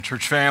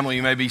Church family,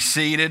 you may be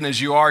seated, and as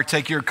you are,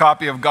 take your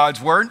copy of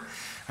God's Word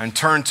and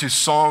turn to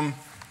Psalm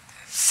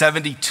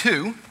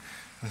 72.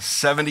 The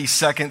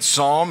 72nd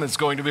Psalm is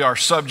going to be our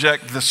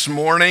subject this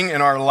morning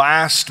in our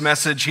last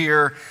message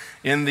here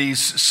in these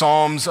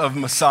Psalms of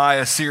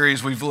Messiah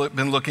series we've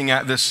been looking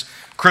at this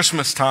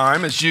Christmas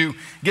time. As you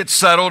get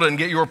settled and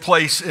get your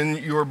place in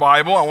your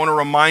Bible, I want to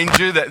remind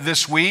you that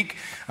this week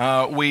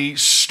we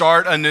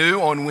start anew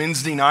on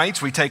Wednesday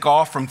nights. We take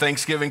off from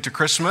Thanksgiving to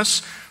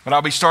Christmas. But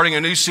I'll be starting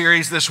a new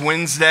series this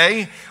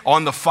Wednesday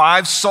on the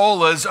 5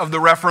 solas of the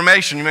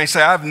Reformation. You may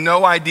say, I have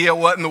no idea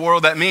what in the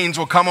world that means.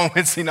 Well, come on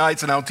Wednesday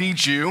nights and I'll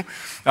teach you.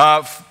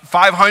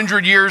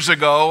 500 years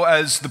ago,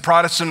 as the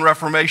Protestant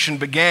Reformation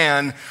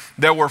began,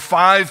 there were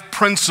 5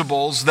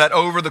 principles that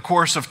over the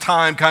course of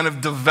time kind of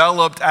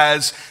developed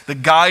as the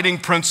guiding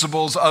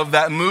principles of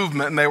that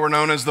movement, and they were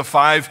known as the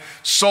 5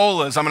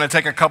 solas. I'm going to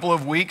take a couple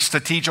of weeks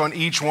to teach on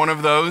each one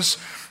of those.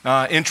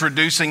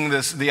 Introducing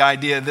the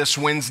idea this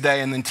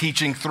Wednesday and then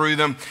teaching through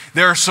them.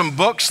 There are some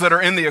books that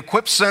are in the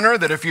Equip Center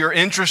that if you're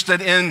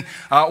interested in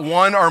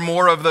one or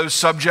more of those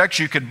subjects,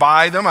 you could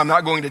buy them. I'm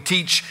not going to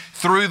teach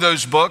through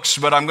those books,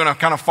 but I'm going to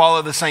kind of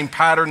follow the same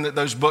pattern that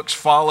those books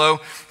follow.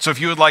 So if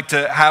you would like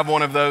to have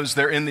one of those,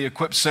 they're in the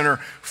Equip Center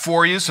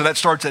for you. So that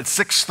starts at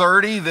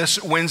 6:30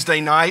 this Wednesday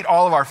night.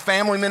 All of our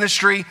family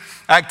ministry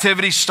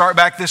activities start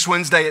back this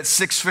Wednesday at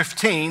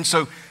 6:15.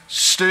 So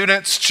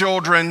students,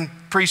 children,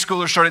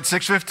 preschoolers start at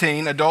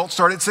 6:15, adults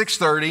start at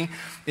 6:30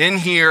 in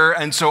here,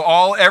 and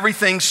so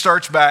everything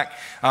starts back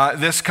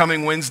this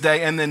coming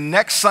Wednesday. And then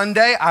next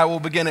Sunday, I will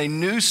begin a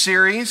new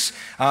series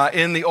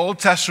in the Old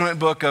Testament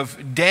book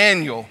of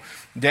Daniel.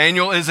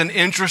 Daniel is an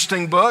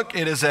interesting book.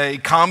 It is a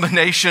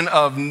combination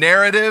of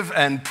narrative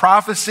and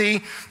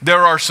prophecy.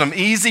 There are some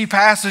easy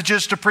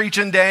passages to preach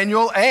in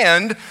Daniel,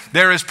 and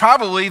there is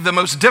probably the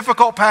most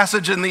difficult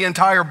passage in the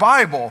entire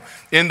Bible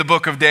in the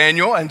book of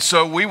Daniel. And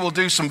so we will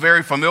do some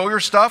very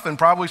familiar stuff and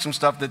probably some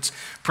stuff that's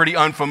pretty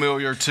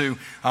unfamiliar to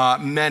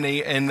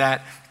many in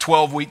that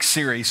 12-week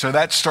series. So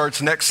that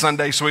starts next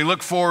Sunday. So we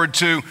look forward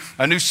to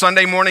a new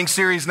Sunday morning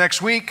series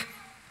next week,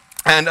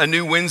 and a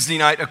new Wednesday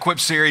night Equip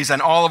series,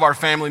 and all of our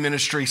family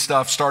ministry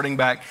stuff starting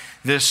back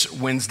this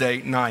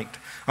Wednesday night.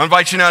 I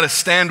invite you now to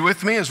stand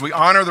with me as we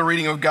honor the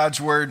reading of God's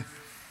Word,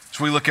 as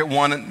we look at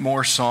one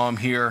more psalm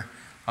here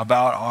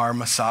about our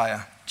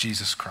Messiah,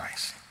 Jesus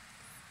Christ.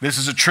 This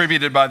is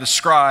attributed by the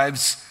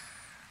scribes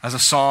as a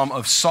psalm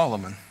of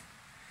Solomon.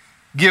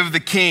 Give the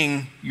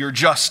king your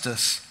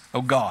justice,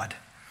 O God,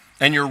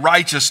 and your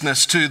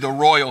righteousness to the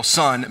royal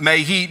son. May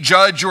he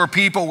judge your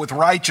people with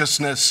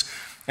righteousness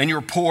and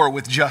your poor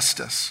with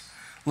justice.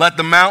 Let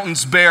the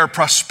mountains bear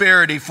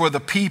prosperity for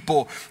the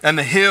people and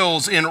the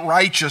hills in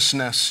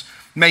righteousness.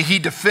 May he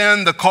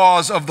defend the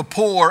cause of the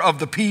poor of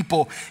the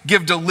people,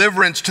 give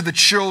deliverance to the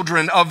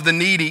children of the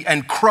needy,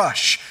 and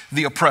crush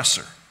the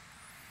oppressor.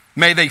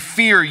 May they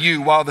fear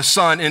you while the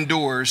sun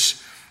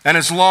endures, and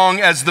as long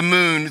as the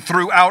moon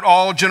throughout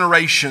all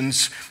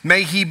generations.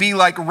 May he be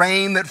like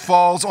rain that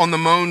falls on the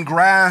mown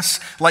grass,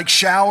 like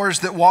showers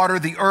that water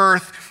the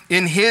earth.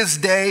 In his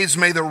days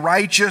may the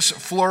righteous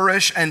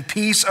flourish and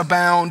peace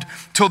abound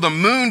till the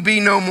moon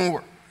be no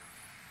more.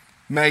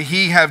 May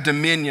he have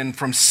dominion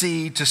from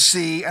sea to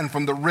sea and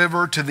from the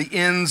river to the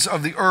ends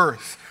of the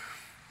earth.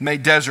 May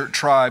desert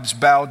tribes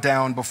bow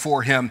down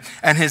before him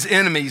and his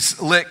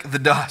enemies lick the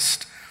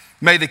dust.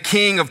 May the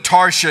king of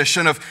Tarshish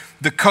and of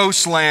the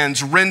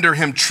coastlands render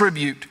him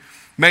tribute.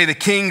 May the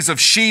kings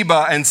of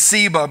Sheba and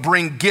Seba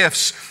bring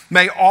gifts.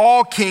 May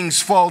all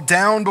kings fall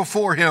down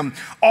before him.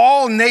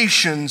 All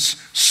nations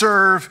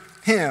serve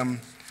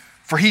him.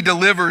 For he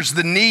delivers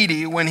the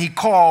needy when he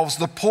calls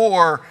the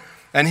poor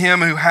and him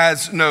who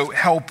has no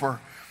helper.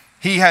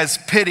 He has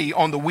pity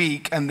on the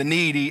weak and the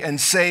needy and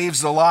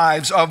saves the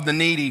lives of the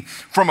needy.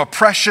 From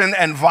oppression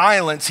and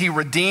violence he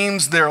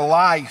redeems their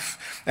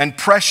life, and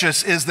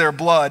precious is their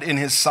blood in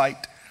his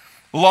sight.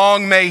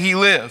 Long may he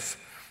live.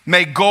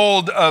 May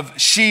gold of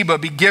Sheba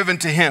be given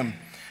to him.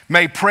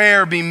 May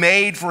prayer be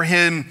made for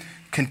him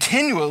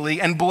continually,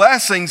 and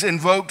blessings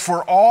invoked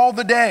for all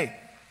the day.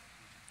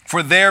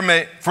 For there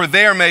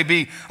may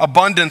be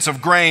abundance of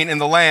grain in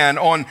the land.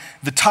 On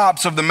the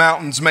tops of the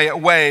mountains may it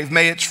wave.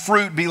 May its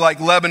fruit be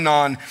like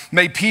Lebanon.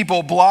 May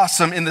people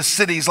blossom in the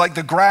cities like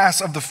the grass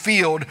of the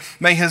field.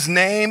 May his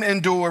name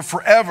endure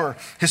forever,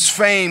 his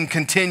fame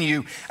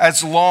continue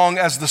as long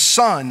as the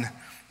sun.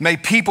 May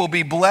people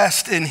be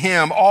blessed in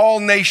him. All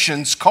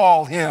nations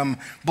call him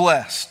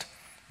blessed.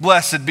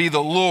 Blessed be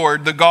the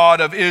Lord, the God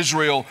of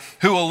Israel,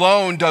 who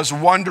alone does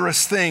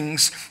wondrous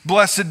things.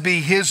 Blessed be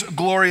his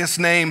glorious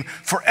name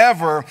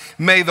forever.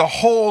 May the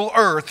whole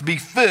earth be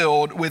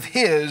filled with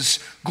his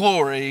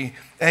glory.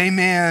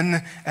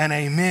 Amen and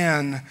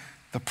amen.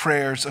 The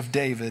prayers of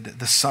David,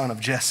 the son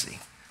of Jesse,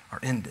 are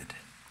ended.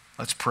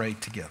 Let's pray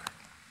together.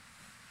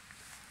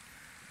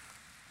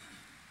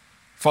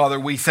 Father,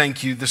 we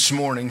thank you this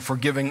morning for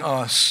giving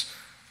us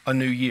a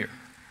new year.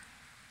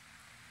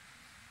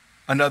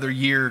 Another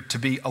year to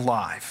be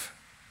alive.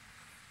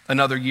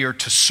 Another year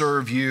to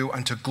serve you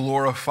and to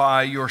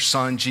glorify your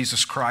Son,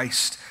 Jesus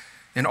Christ,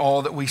 in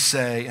all that we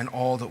say and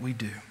all that we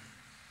do.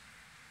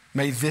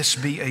 May this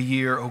be a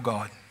year, O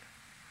God,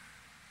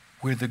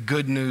 where the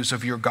good news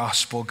of your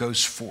gospel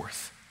goes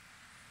forth,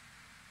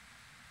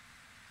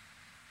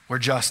 where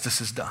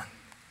justice is done,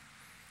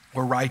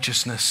 where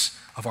righteousness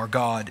of our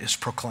God is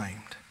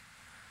proclaimed,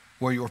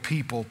 where your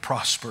people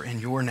prosper in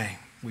your name,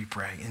 we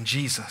pray. In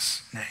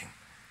Jesus' name,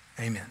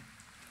 amen.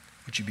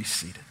 Would you be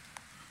seated?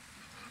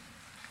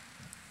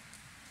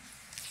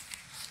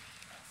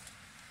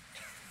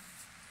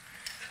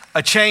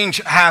 A change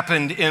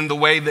happened in the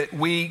way that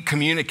we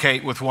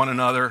communicate with one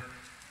another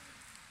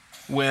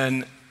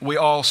when we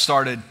all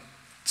started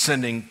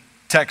sending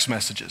text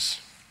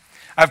messages.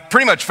 I've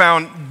pretty much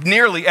found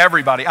nearly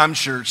everybody, I'm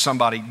sure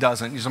somebody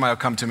doesn't. Somebody will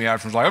come to me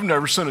afterwards like, I've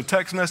never sent a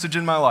text message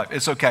in my life.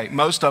 It's okay,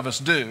 most of us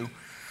do.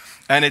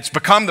 And it's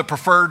become the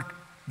preferred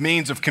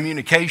means of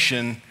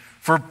communication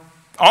for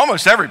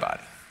almost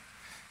everybody.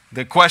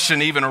 The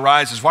question even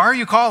arises, why are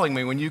you calling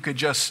me when you could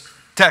just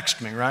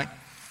text me, right?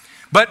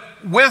 But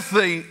with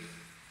the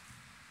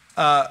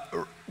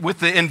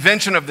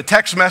invention of the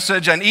text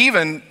message and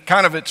even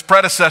kind of its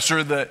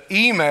predecessor, the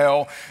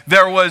email,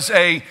 there was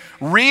a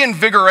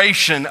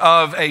reinvigoration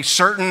of a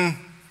certain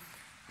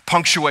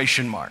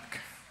punctuation mark,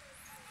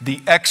 the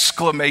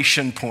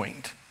exclamation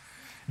point.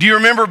 Do you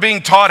remember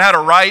being taught how to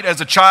write as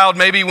a child?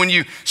 Maybe when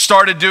you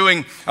started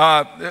doing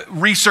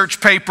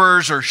research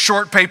papers or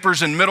short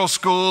papers in middle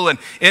school and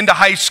into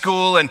high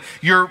school, and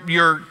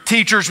your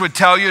teachers would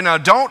tell you, now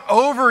don't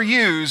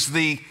overuse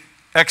the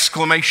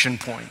exclamation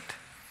point.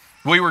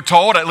 We were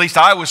told, at least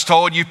I was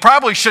told, you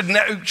probably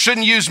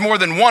shouldn't use more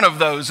than one of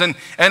those in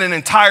an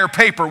entire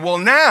paper. Well,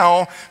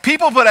 now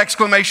people put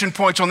exclamation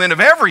points on the end of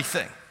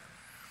everything.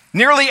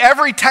 Nearly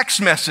every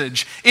text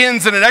message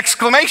ends in an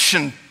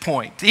exclamation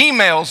point.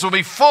 Emails will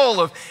be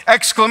full of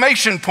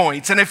exclamation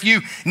points. And if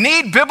you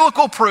need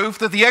biblical proof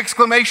that the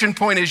exclamation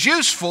point is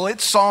useful,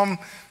 it's Psalm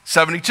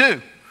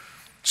 72.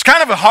 It's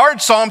kind of a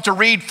hard psalm to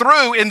read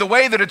through in the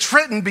way that it's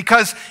written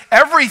because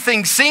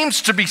everything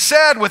seems to be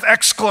said with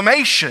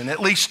exclamation, at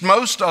least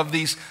most of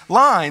these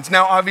lines.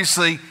 Now,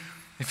 obviously,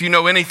 if you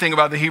know anything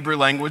about the Hebrew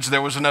language,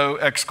 there was no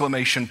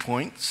exclamation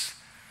points.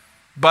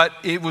 But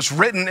it was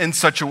written in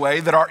such a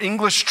way that our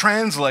English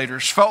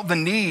translators felt the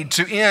need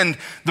to end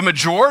the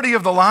majority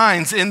of the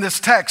lines in this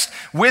text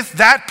with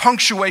that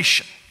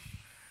punctuation,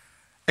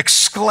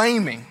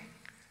 exclaiming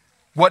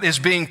what is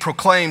being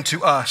proclaimed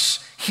to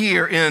us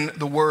here in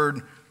the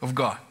Word of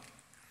God.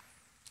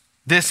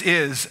 This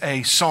is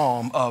a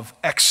psalm of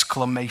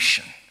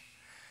exclamation.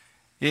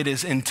 It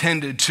is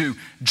intended to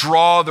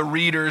draw the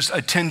reader's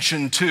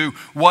attention to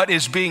what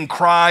is being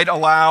cried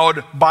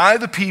aloud by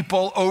the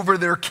people over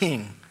their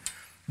king.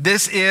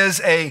 This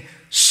is a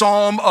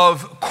psalm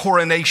of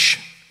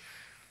coronation.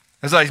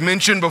 As I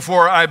mentioned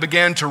before I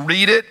began to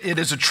read it, it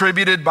is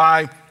attributed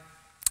by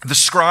the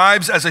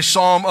scribes as a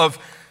psalm of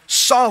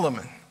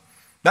Solomon.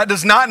 That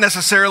does not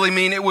necessarily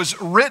mean it was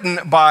written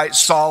by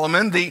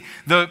Solomon.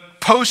 The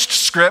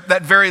postscript,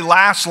 that very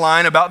last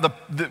line about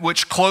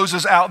which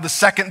closes out the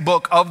second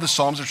book of the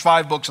Psalms. There's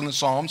 5 books in the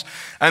Psalms,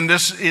 and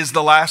this is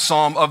the last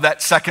psalm of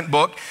that second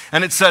book.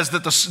 And it says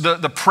that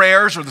the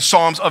prayers or the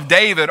Psalms of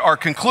David are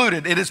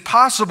concluded. It is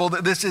possible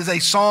that this is a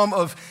psalm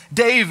of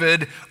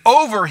David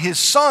over his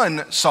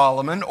son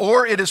Solomon,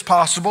 or it is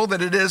possible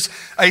that it is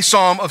a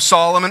psalm of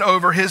Solomon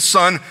over his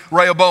son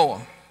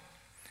Rehoboam.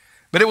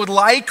 But it would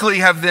likely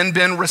have then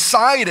been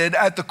recited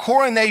at the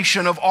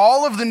coronation of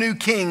all of the new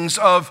kings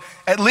of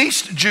at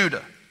least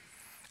Judah.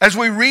 As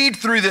we read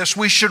through this,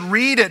 we should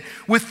read it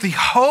with the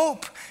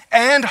hope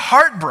and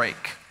heartbreak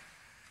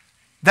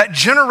that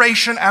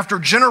generation after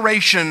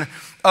generation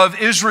of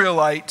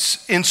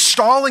Israelites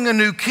installing a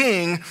new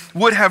king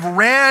would have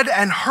read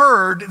and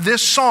heard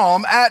this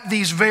psalm at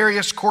these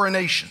various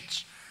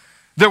coronations.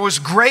 There was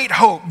great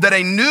hope that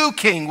a new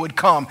king would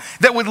come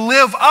that would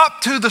live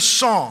up to the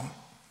psalm.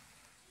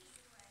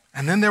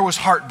 And then there was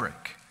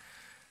heartbreak,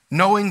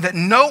 knowing that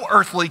no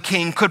earthly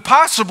king could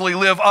possibly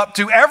live up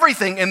to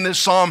everything in this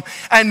psalm,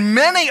 and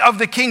many of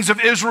the kings of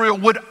Israel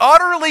would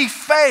utterly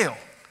fail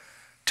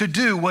to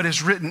do what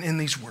is written in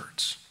these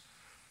words.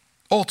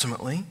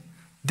 Ultimately,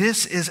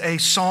 this is a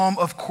psalm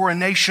of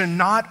coronation,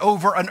 not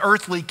over an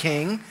earthly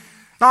king,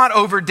 not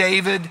over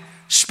David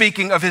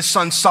speaking of his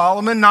son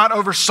Solomon, not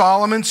over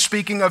Solomon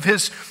speaking of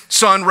his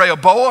son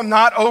Rehoboam,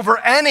 not over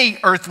any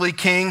earthly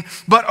king,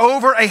 but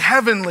over a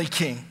heavenly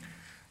king,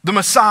 the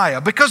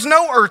Messiah, because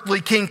no earthly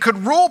king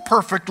could rule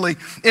perfectly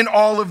in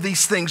all of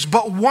these things.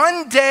 But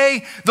one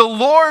day the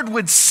Lord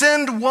would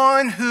send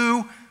one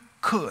who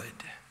could.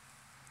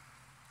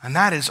 And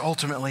that is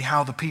ultimately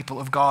how the people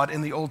of God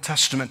in the Old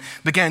Testament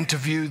began to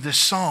view this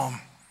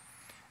psalm.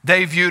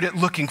 They viewed it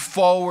looking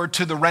forward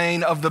to the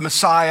reign of the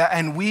Messiah,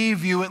 and we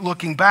view it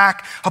looking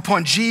back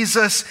upon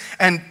Jesus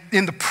and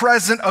in the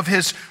present of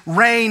his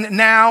reign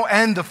now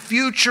and the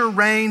future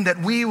reign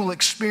that we will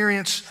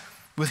experience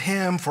with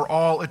him for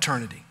all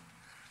eternity.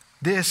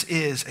 This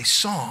is a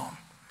psalm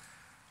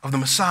of the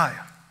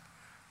Messiah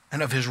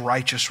and of his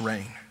righteous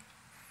reign.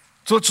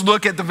 So let's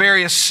look at the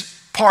various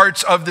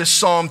parts of this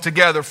psalm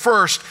together.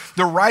 First,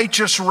 the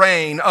righteous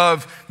reign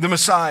of the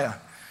Messiah.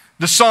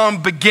 The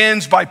psalm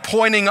begins by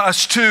pointing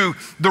us to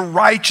the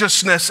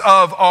righteousness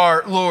of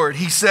our Lord.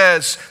 He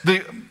says,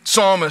 the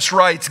psalmist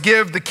writes,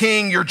 "Give the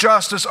king your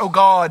justice, O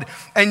God,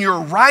 and your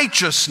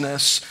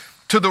righteousness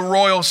to the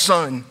royal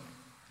son.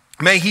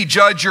 May he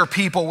judge your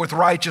people with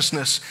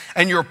righteousness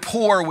and your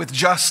poor with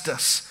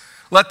justice.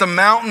 Let the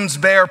mountains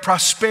bear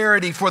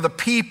prosperity for the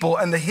people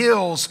and the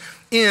hills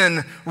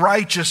in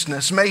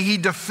righteousness. May he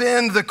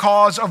defend the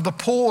cause of the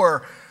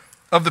poor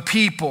of the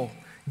people.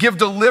 Give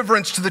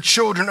deliverance to the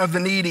children of the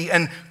needy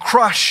and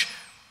crush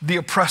the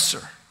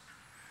oppressor."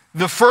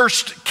 The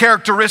first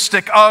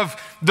characteristic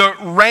of the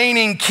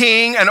reigning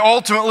king and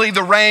ultimately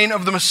the reign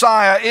of the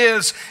Messiah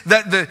is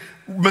that the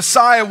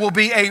Messiah will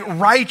be a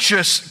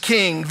righteous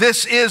king.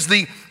 This is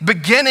the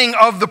beginning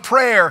of the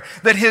prayer,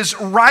 that his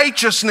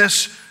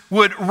righteousness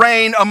would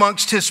reign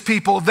amongst his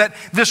people, that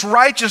this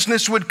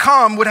righteousness would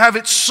have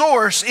its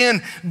source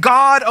in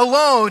God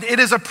alone. It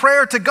is a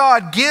prayer to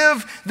God.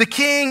 Give the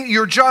king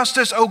your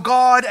justice, O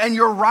God, and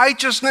your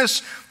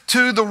righteousness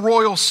to the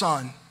royal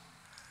son.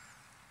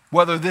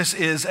 Whether this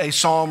is a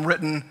psalm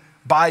written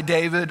by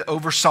David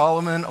over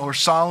Solomon or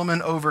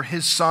Solomon over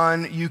his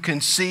son, you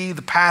can see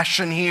the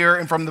passion here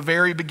and from the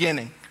very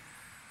beginning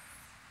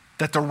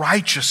that the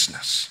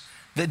righteousness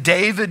that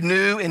David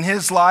knew in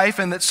his life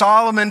and that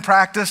Solomon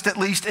practiced at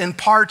least in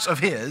parts of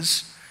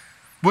his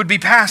would be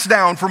passed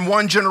down from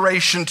one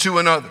generation to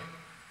another.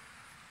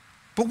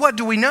 But what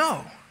do we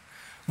know?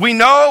 We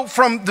know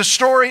from the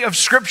story of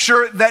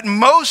Scripture that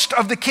most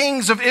of the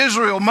kings of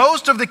Israel,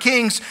 most of the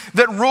kings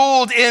that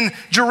ruled in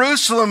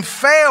Jerusalem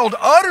failed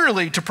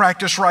utterly to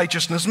practice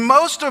righteousness.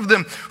 Most of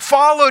them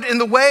followed in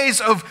the ways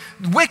of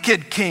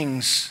wicked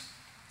kings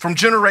from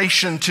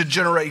generation to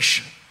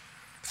generation,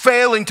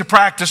 failing to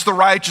practice the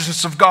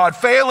righteousness of God,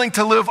 failing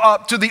to live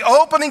up to the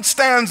opening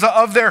stanza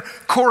of their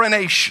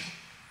coronation.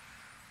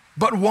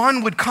 But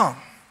one would come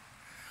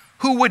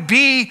who would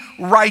be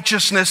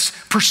righteousness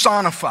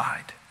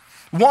personified.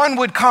 One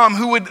would come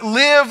who would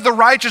live the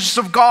righteousness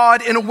of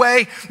God in a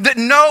way that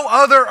no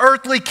other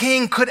earthly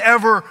king could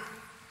ever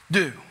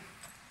do.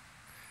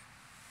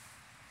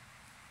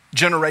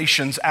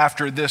 Generations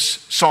after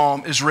this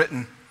psalm is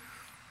written,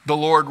 the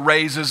Lord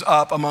raises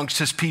up amongst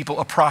his people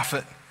a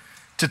prophet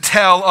to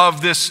tell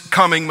of this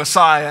coming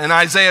Messiah. In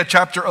Isaiah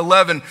chapter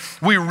 11,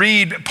 we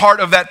read part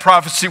of that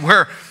prophecy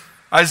where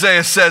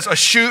Isaiah says, "A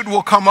shoot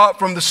will come up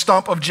from the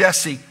stump of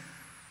Jesse.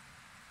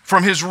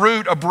 From his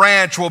root, a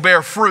branch will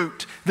bear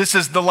fruit." This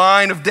is the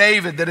line of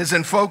David that is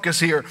in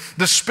focus here.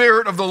 "The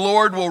Spirit of the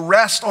Lord will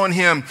rest on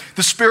him,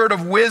 the Spirit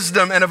of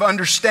wisdom and of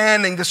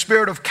understanding, the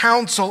Spirit of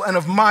counsel and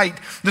of might,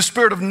 the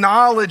Spirit of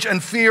knowledge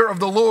and fear of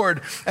the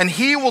Lord. And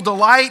he will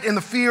delight in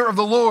the fear of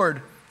the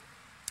Lord.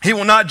 He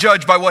will not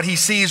judge by what he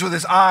sees with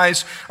his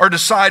eyes or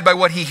decide by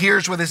what he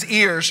hears with his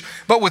ears,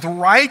 but with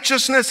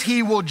righteousness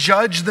he will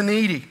judge the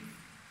needy.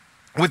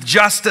 With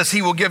justice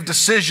he will give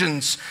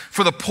decisions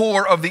for the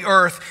poor of the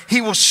earth.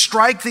 He will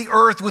strike the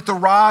earth with the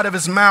rod of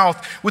his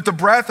mouth. With the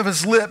breath of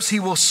his lips he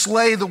will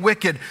slay the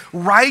wicked.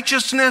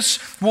 Righteousness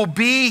will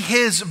be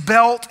his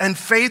belt and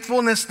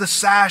faithfulness the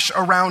sash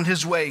around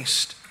his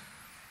waist."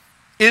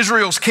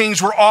 Israel's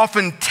kings were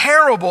often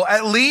terrible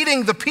at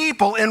leading the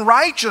people in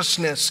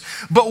righteousness,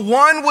 but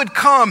one would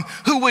come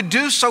who would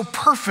do so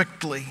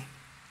perfectly.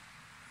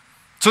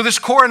 So this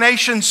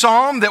coronation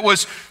psalm that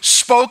was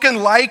spoken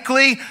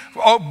likely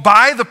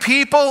by the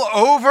people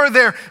over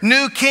their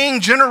new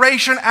king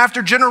generation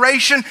after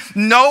generation,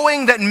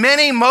 knowing that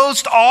many,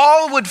 most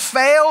all would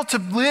fail to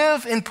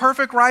live in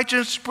perfect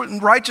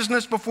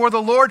righteousness before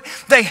the Lord,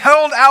 they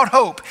held out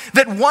hope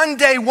that one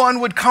day one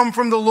would come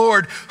from the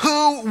Lord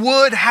who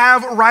would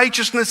have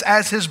righteousness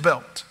as his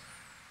belt.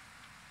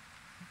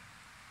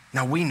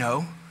 Now we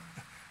know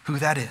who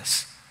that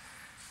is.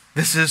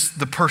 This is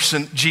the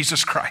person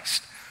Jesus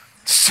Christ,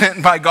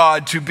 sent by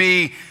God to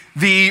be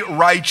the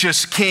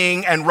righteous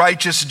king and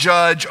righteous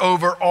judge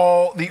over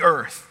all the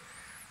earth.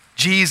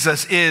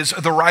 Jesus is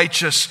the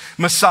righteous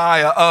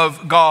Messiah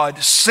of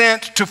God,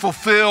 sent to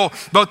fulfill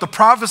both the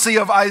prophecy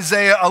of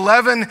Isaiah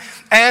 11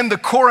 and the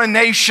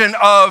coronation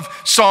of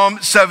Psalm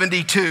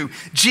 72.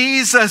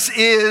 Jesus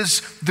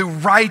is the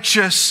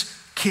righteous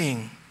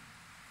king.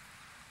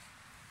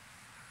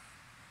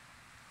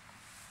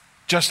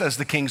 Just as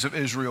the kings of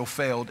Israel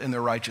failed in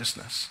their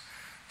righteousness,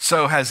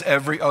 so has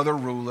every other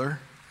ruler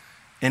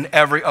in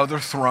every other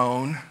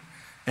throne,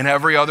 in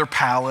every other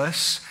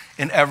palace,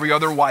 in every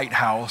other White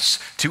House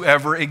to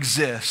ever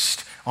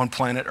exist on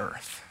planet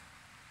Earth.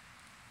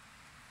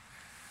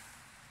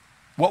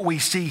 What we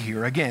see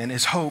here, again,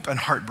 is hope and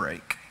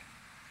heartbreak.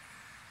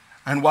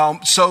 And while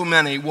so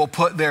many will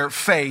put their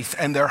faith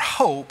and their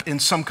hope in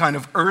some kind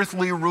of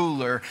earthly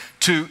ruler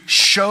to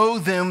show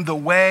them the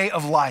way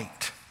of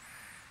light,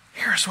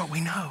 here's what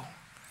we know: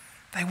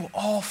 they will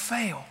all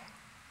fail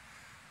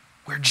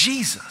where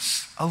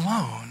Jesus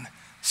alone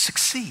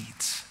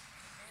succeeds.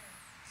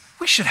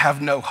 We should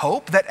have no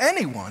hope that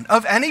anyone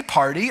of any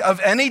party, of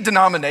any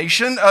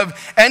denomination, of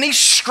any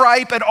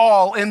stripe at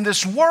all in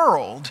this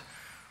world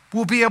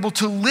will be able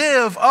to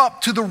live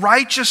up to the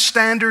righteous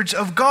standards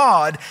of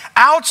God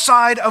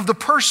outside of the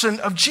person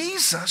of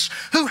Jesus,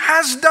 who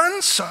has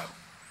done so,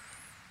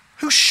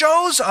 who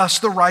shows us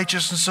the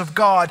righteousness of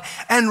God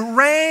and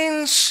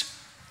reigns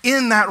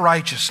in that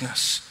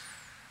righteousness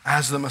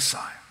as the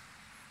Messiah.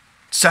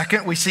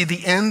 Second, we see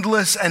the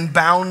endless and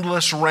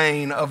boundless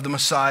reign of the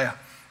Messiah.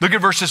 Look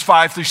at verses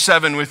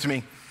 5-7 with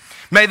me.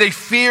 May they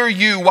fear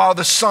you while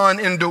the sun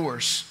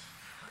endures,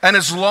 and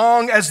as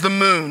long as the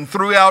moon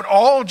throughout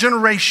all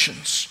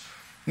generations.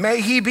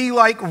 May he be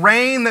like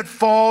rain that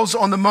falls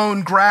on the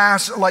mown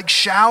grass, like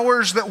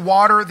showers that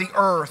water the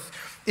earth.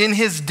 In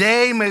his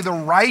day may the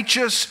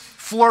righteous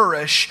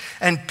flourish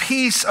and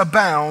peace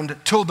abound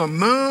till the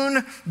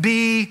moon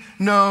be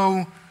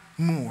no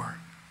more.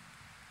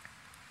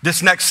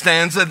 This next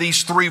stanza,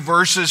 these three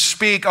verses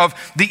speak of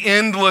the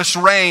endless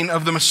reign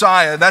of the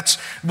Messiah. That's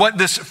what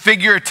this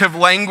figurative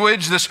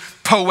language, this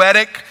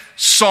poetic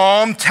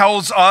psalm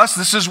tells us.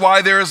 This is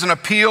why there is an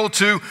appeal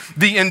to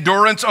the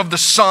endurance of the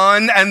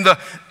sun and the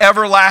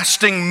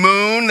everlasting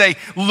moon. They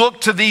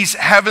look to these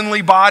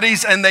heavenly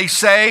bodies and they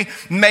say,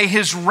 may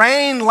his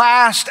reign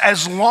last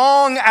as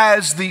long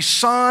as the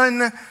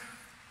sun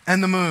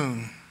and the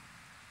moon.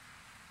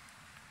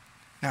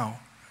 Now,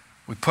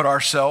 we put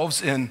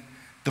ourselves in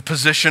the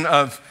position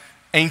of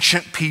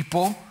ancient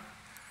people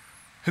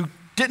who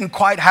didn't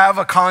quite have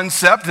a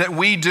concept that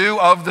we do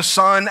of the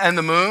sun and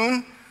the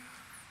moon.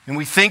 And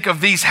we think of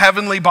these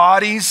heavenly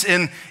bodies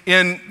in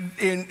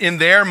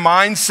their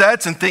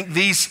mindsets and think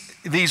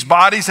these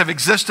bodies have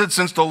existed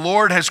since the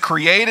Lord has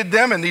created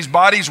them, and these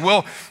bodies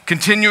will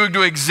continue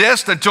to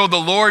exist until the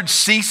Lord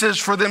ceases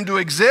for them to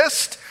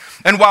exist.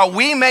 And while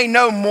we may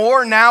know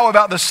more now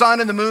about the sun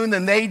and the moon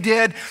than they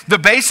did, the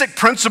basic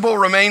principle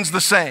remains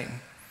the same.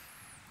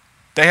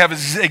 They have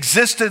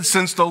existed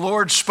since the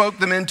Lord spoke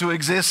them into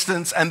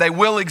existence, and they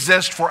will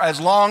exist for as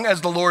long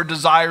as the Lord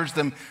desires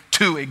them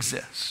to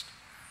exist.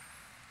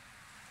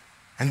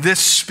 And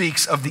this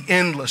speaks of the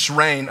endless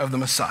reign of the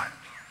Messiah.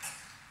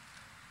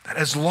 That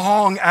as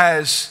long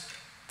as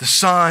the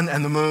sun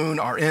and the moon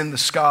are in the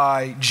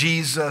sky,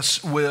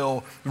 Jesus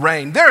will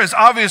reign. There is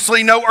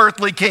obviously no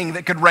earthly king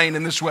that could reign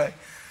in this way.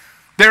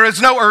 There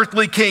is no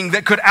earthly king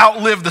that could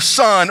outlive the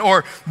sun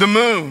or the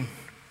moon.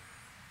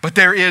 But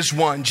there is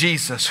one,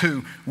 Jesus,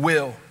 who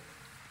will.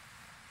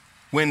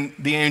 When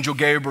the angel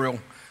Gabriel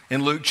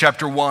in Luke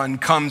chapter 1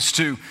 comes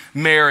to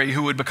Mary,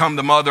 who would become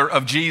the mother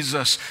of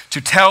Jesus, to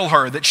tell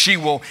her that she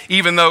will,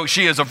 even though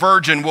she is a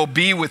virgin, will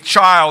be with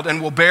child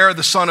and will bear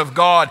the Son of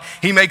God,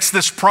 he makes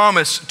this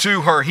promise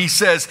to her. He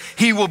says,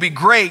 he will be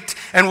great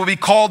and will be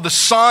called the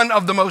Son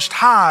of the Most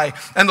High,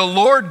 and the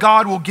Lord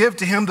God will give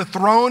to him the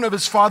throne of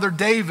his father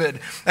David,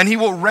 and he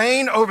will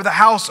reign over the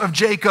house of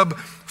Jacob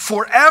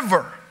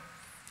forever.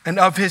 And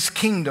of his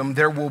kingdom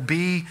there will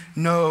be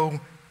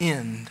no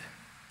end.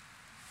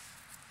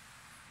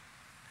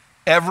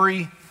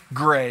 Every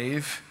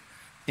grave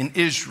in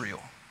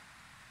Israel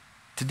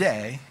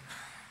today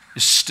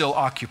is still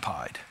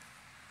occupied,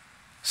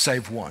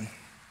 save one.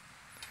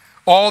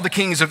 All the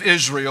kings of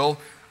Israel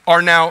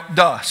are now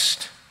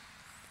dust,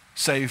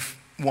 save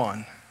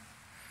one.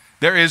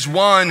 There is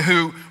one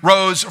who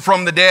rose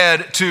from the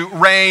dead to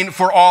reign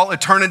for all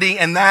eternity,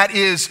 and that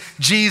is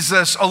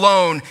Jesus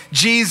alone.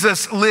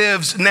 Jesus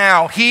lives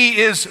now. He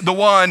is the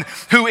one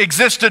who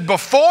existed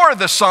before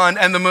the sun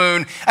and the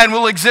moon and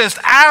will exist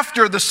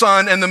after the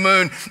sun and the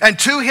moon. And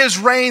to his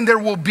reign there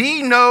will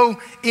be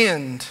no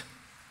end.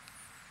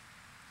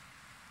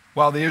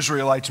 While the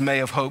Israelites may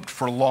have hoped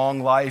for long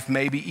life,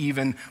 maybe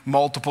even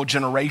multiple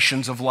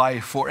generations of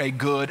life for a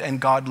good and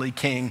godly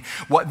king,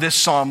 what this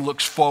psalm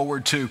looks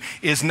forward to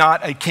is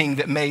not a king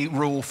that may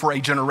rule for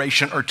a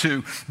generation or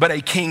two, but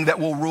a king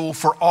that will rule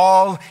for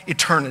all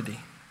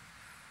eternity.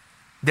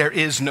 There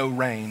is no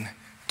reign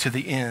to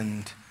the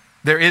end.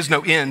 There is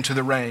no end to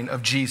the reign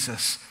of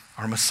Jesus,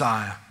 our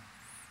Messiah.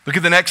 Look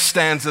at the next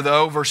stanza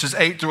though, verses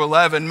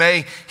 8-11.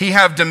 May he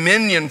have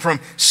dominion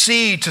from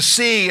sea to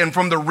sea and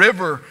from the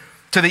river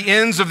to the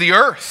ends of the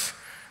earth.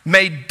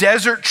 May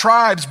desert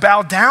tribes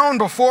bow down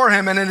before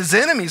him, and his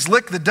enemies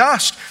lick the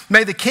dust.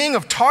 May the king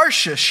of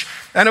Tarshish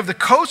and of the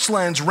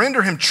coastlands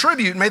render him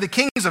tribute. May the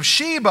kings of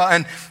Sheba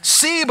and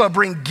Seba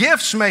bring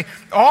gifts. May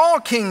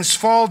all kings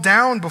fall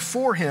down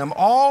before him.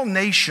 All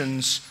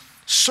nations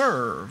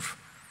serve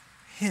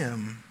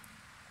him.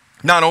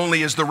 Not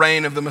only is the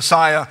reign of the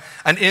Messiah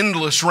an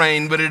endless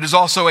reign, but it is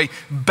also a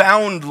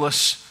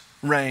boundless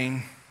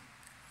reign.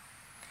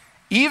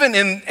 Even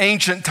in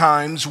ancient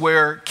times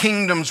where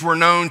kingdoms were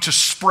known to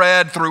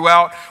spread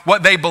throughout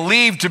what they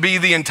believed to be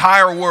the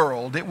entire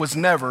world, it was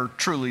never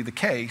truly the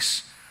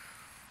case.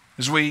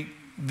 As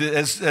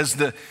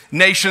the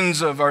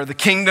nations or the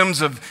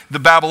kingdoms of the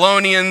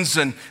Babylonians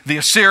and the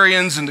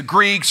Assyrians and the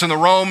Greeks and the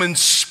Romans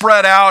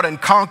spread out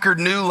and conquered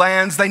new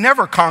lands, they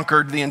never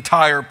conquered the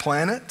entire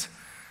planet.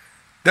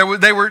 There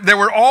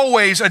were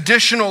always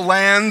additional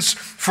lands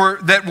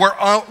that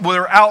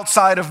were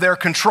outside of their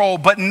control,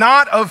 but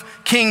not of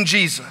King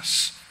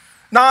Jesus.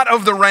 not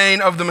of the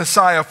reign of the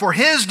Messiah. For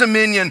his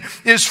dominion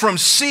is from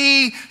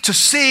sea to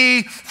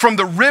sea, from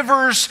the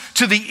rivers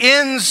to the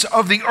ends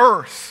of the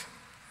earth.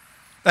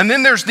 And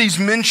then there's these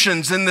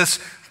mentions in this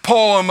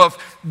poem of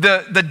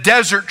the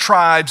desert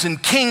tribes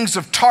and kings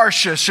of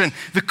Tarshish and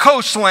the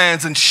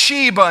coastlands and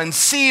Sheba and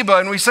Seba.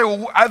 And we say,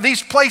 well, are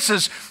these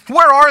places,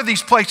 where are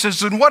these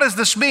places and what does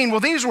this mean?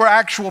 Well, these were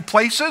actual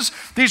places.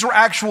 These were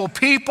actual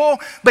people.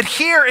 But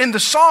here in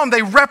the psalm,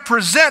 they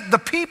represent the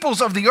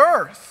peoples of the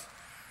earth.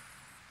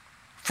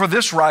 For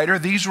this writer,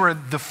 these were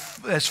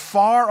as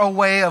far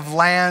away of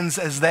lands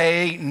as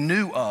they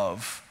knew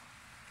of.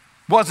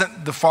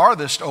 Wasn't the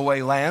farthest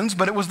away lands,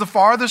 but it was the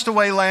farthest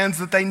away lands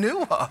that they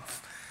knew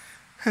of.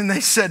 And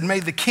they said, may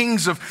the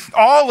kings of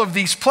all of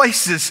these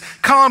places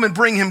come and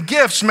bring him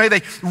gifts. May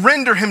they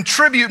render him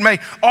tribute. May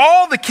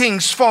all the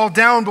kings fall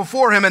down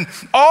before him and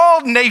all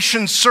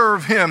nations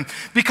serve him.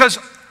 Because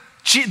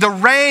the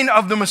reign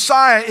of the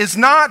Messiah is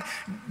not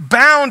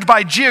bound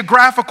by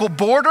geographical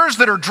borders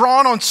that are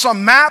drawn on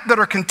some map that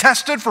are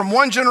contested from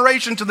one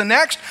generation to the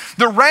next.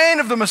 The reign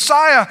of the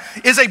Messiah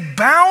is a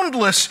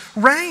boundless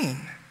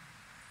reign.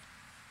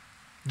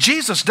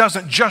 Jesus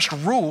doesn't just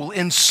rule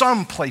in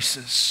some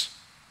places.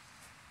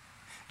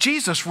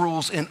 Jesus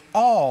rules in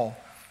all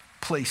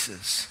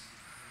places.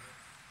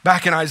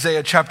 Back in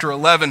Isaiah chapter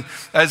 11,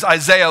 as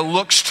Isaiah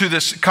looks to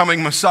this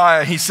coming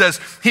Messiah, he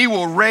says, he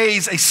will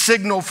raise a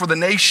signal for the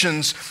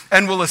nations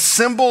and will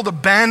assemble the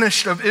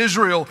banished of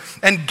Israel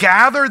and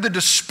gather the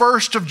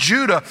dispersed of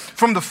Judah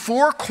from the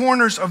four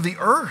corners of the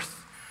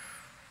earth.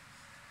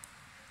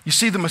 You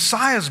see, the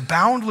Messiah's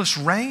boundless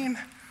reign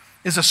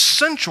is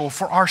essential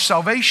for our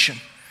salvation.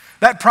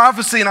 That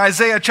prophecy in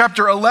Isaiah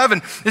chapter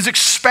 11 is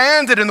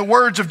expanded in the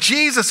words of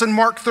Jesus in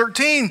Mark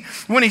 13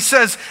 when he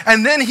says,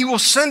 and then he will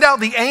send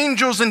out the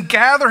angels and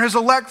gather his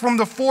elect from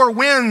the four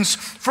winds,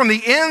 from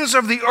the ends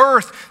of the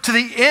earth to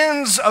the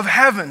ends of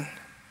heaven.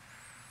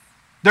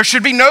 There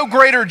should be no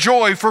greater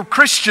joy for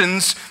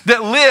Christians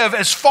that live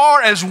as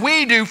far as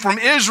we do from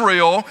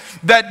Israel,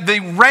 that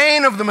the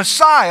reign of the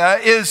Messiah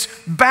is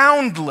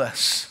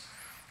boundless.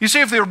 You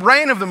see, if the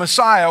reign of the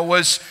Messiah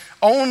was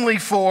only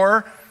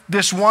for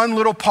this one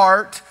little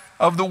part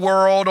of the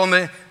world on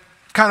the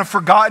kind of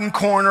forgotten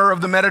corner of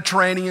the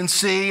Mediterranean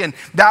Sea, and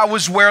that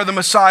was where the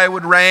Messiah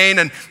would reign,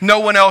 and no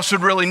one else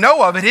would really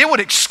know of it, it would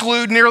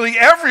exclude nearly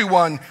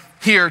everyone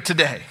here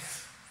today.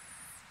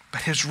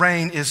 But his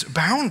reign is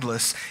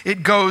boundless.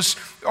 It goes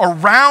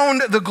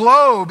around the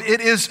globe. It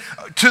is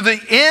to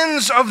the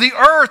ends of the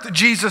earth,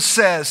 Jesus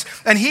says.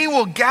 And he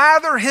will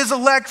gather his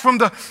elect from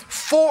the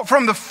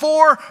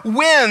four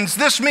winds.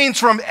 This means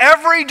from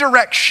every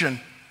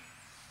direction.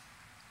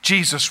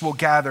 Jesus will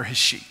gather his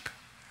sheep.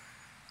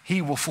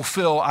 He will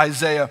fulfill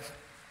Isaiah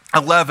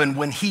 11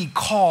 when he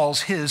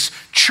calls his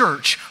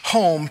church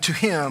home to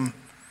him,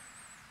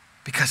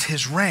 because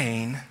his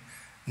reign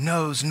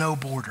knows no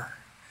border.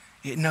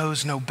 It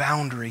knows no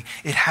boundary.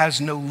 It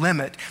has no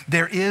limit.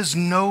 There is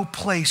no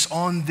place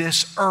on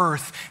this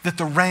earth that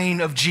the reign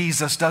of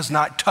Jesus does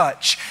not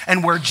touch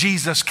and where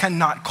Jesus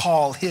cannot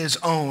call his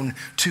own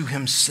to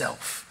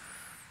himself,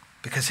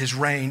 because his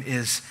reign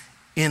is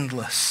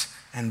endless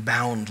and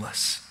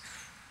boundless.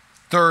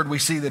 Third, we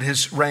see that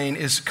his reign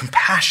is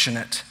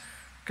compassionate.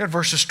 Look at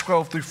verses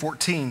 12 through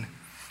 14.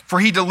 For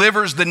he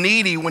delivers the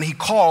needy when he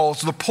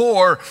calls, the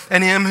poor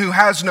and him who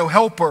has no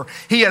helper.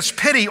 He has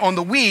pity on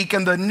the weak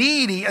and the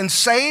needy and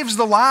saves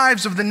the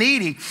lives of the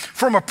needy.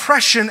 From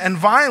oppression and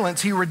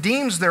violence he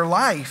redeems their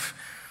life,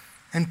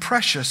 and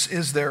precious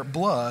is their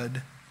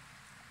blood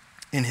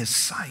in his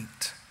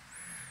sight.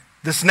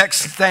 This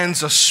next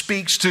stanza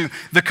speaks to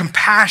the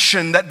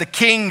compassion that the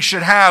king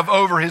should have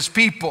over his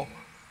people.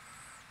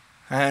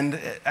 And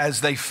as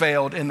they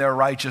failed in their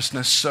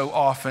righteousness, so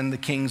often the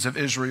kings of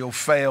Israel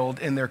failed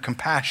in their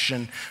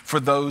compassion for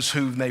those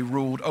whom they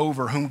ruled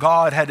over, whom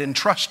God had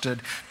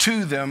entrusted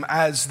to them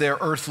as their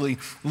earthly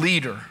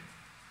leader.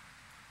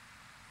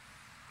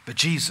 But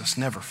Jesus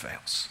never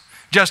fails.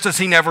 Just as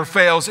he never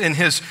fails in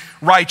his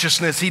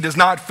righteousness, he does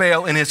not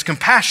fail in his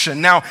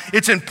compassion. Now,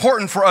 it's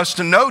important for us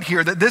to note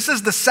here that this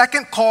is the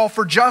second call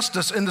for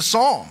justice in the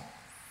psalm.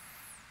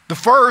 The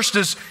first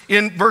is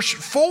in verse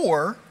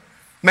 4.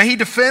 May he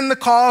defend the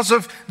cause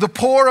of the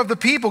poor of the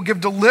people,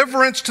 give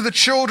deliverance to the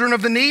children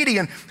of the needy,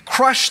 and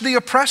crush the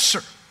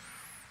oppressor.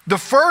 The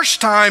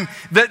first time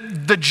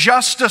that the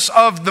justice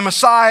of the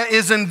Messiah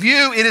is in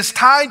view, it is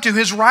tied to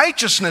his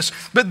righteousness,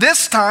 but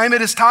this time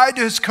it is tied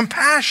to his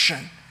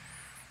compassion.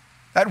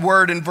 That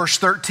word in verse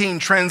 13,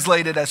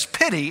 translated as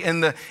pity in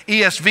the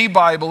ESV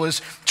Bible,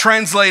 is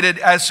translated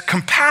as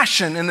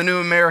compassion in the New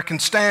American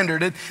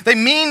Standard. They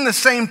mean the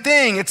same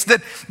thing. It's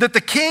that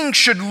the king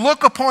should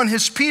look upon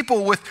his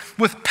people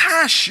with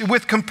passion,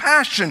 with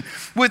compassion,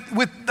 with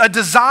a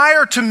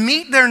desire to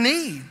meet their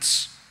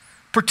needs,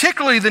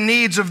 particularly the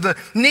needs of the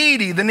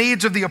needy, the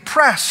needs of the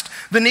oppressed,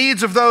 the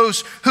needs of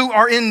those who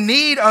are in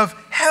need of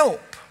help.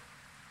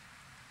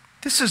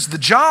 This is the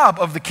job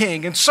of the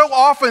king. And so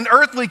often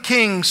earthly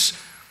kings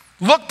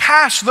look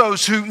past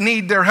those who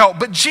need their help,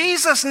 but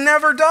Jesus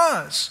never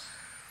does.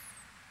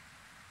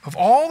 of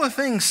all the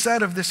things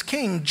said of this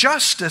king,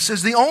 justice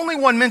is the only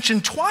one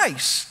mentioned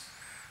twice.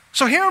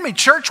 So hear me,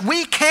 church,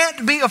 we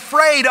can't be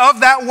afraid of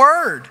that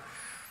word.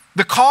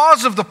 The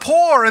cause of the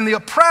poor and the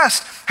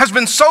oppressed has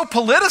been so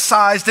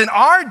politicized in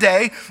our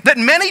day that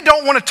many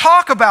don't want to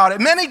talk about it.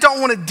 Many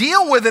don't want to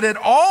deal with it at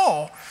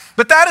all.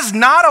 But that is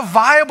not a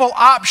viable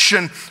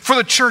option for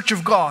the church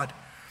of God.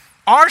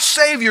 Our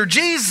Savior,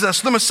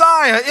 Jesus, the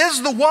Messiah,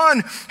 is the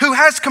one who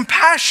has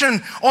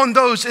compassion on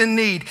those in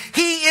need.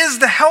 He is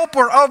the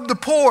helper of the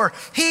poor.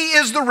 He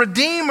is the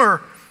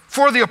redeemer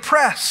for the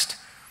oppressed.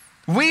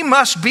 We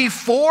must be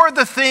for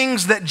the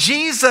things that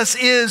Jesus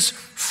is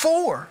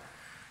for.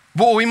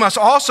 But we must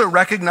also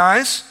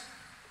recognize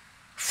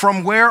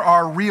from where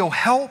our real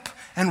help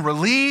and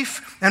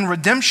relief and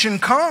redemption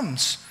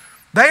comes.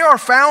 They are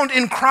found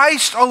in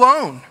Christ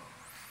alone.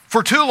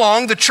 For too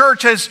long, the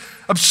church has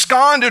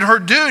absconded her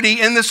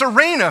duty in this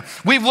arena.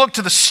 We've looked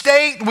to the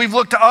state, we've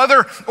looked to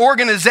other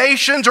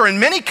organizations, or in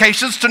many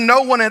cases to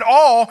no one at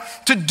all,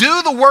 to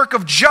do the work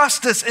of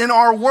justice in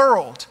our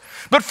world.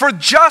 But for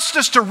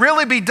justice to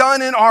really be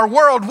done in our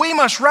world, we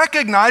must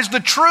recognize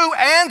the true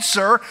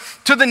answer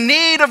to the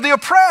need of the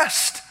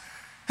oppressed,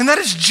 and that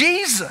is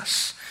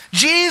Jesus.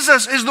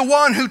 Jesus is the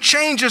one who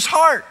changes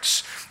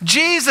hearts.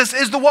 Jesus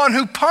is the one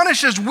who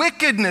punishes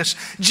wickedness.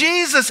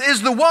 Jesus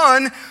is the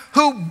one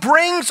who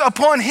brings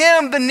upon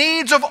him the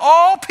needs of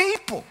all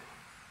people.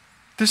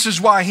 This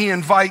is why he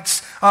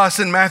invites us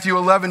in Matthew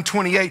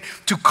 11:28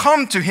 to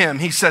come to him.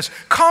 He says,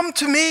 "Come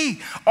to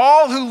me,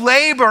 all who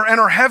labor and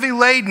are heavy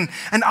laden,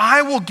 and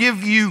I will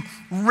give you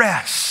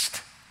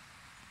rest."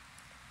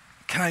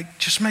 Can I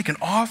just make an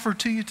offer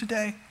to you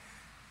today?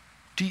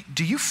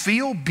 Do you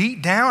feel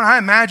beat down? I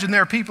imagine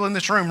there are people in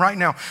this room right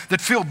now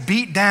that feel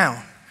beat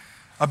down,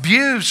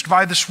 abused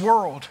by this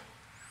world,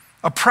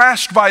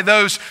 oppressed by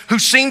those who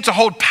seem to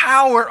hold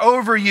power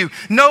over you.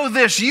 Know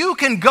this, you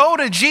can go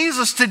to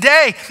Jesus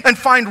today and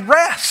find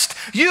rest.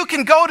 You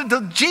can go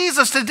to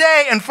Jesus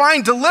today and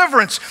find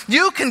deliverance.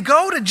 You can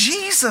go to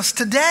Jesus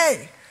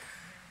today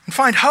and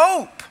find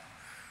hope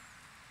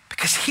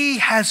because he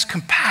has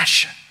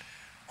compassion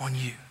on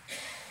you.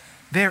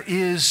 There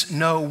is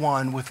no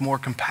one with more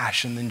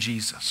compassion than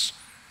Jesus.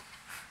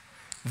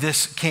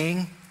 This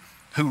King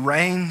who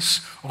reigns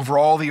over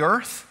all the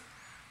earth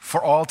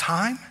for all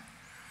time,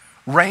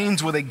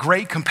 reigns with a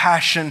great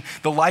compassion,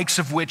 the likes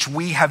of which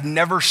we have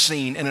never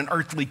seen in an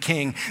earthly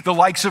king, the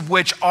likes of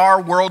which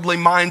our worldly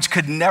minds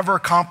could never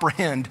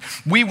comprehend.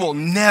 We will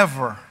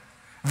never,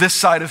 this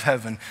side of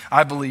heaven,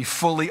 I believe,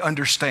 fully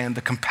understand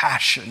the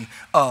compassion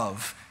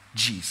of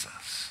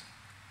Jesus.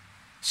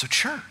 So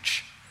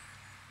church,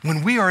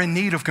 when we are in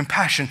need of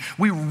compassion,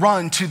 we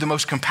run to the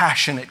most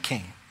compassionate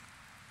king.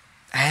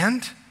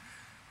 And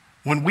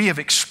when we have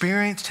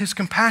experienced his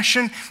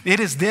compassion,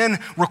 it is then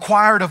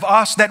required of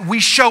us that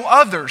we show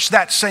others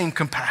that same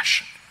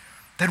compassion,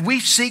 that we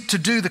seek to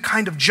do the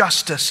kind of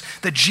justice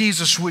that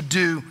Jesus would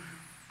do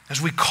as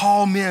we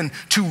call men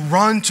to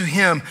run to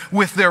him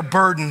with their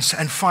burdens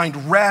and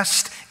find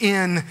rest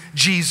in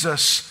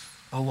Jesus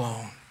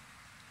alone.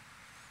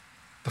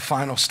 The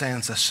final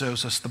stanza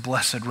shows us the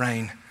blessed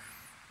reign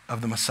of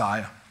the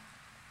Messiah.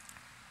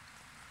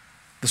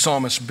 The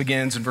psalmist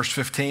begins in verse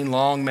 15,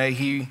 "Long may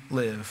he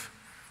live.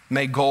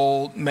 May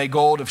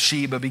gold of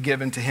Sheba be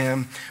given to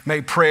him.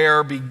 May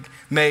prayer be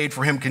made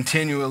for him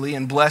continually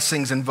and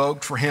blessings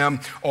invoked for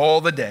him all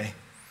the day.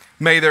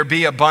 May there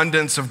be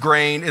abundance of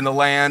grain in the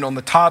land on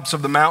the tops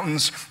of the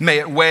mountains. May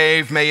it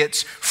wave. May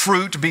its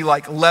fruit be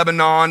like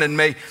Lebanon, and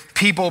may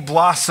people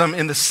blossom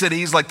in the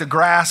cities like the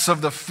grass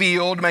of the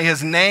field. May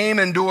his name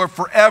endure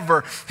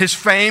forever. His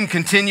fame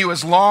continue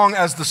as long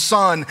as the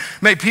sun.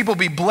 May people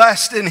be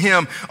blessed in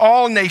him.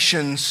 All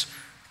nations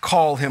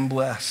call him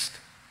blessed."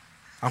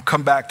 I'll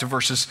come back to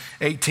verses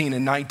 18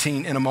 and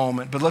 19 in a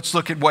moment, but let's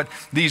look at what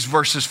these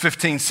verses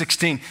 15,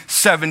 16,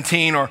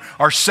 17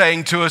 are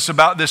saying to us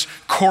about this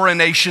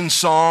coronation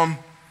psalm.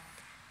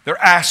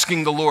 They're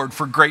asking the Lord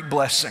for great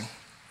blessing.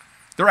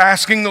 They're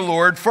asking the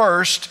Lord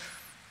first,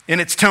 in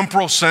its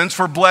temporal sense,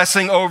 for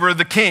blessing over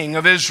the king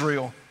of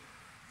Israel.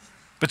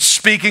 But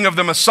speaking of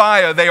the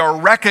Messiah, they are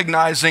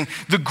recognizing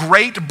the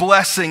great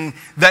blessing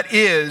that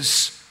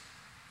is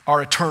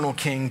our eternal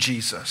King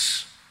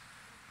Jesus.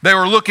 They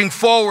were looking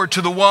forward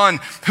to the one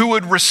who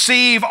would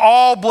receive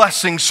all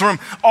blessings from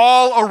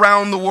all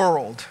around the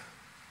world.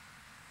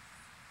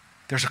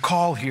 There's a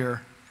call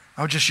here.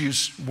 I'll just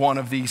use one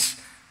of these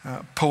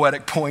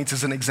poetic points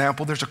as an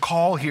example. There's a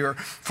call here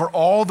for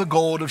all the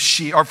gold of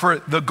Sheba, or for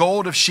the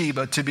gold of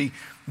Sheba to be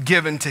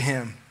given to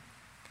him.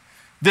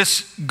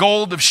 This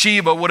gold of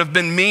Sheba would have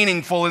been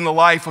meaningful in the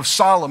life of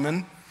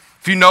Solomon.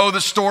 If you know the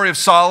story of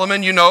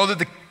Solomon, you know that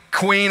the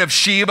Queen of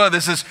Sheba,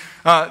 this is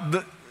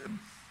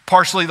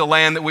partially the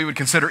land that we would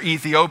consider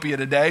Ethiopia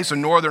today, so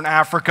northern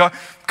Africa,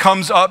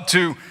 comes up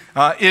to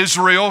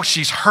Israel.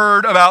 She's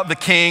heard about the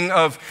king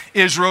of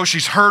Israel.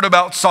 She's heard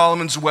about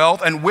Solomon's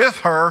wealth, and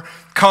with her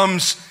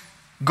comes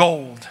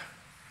gold.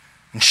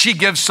 And she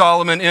gives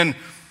Solomon in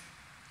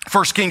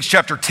 1 Kings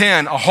chapter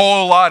 10, a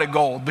whole lot of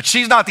gold. But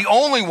she's not the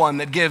only one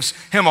that gives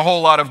him a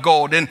whole lot of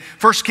gold. In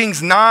 1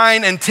 Kings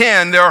 9 and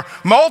 10, there are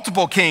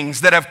multiple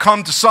kings that have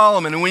come to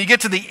Solomon. And when you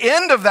get to the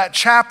end of that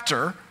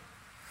chapter,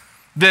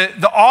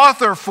 the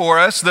author for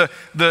us,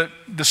 the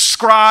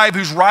scribe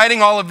who's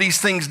writing all of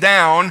these things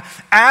down,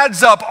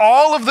 adds up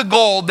all of the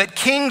gold that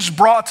kings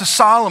brought to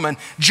Solomon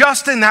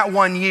just in that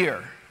 1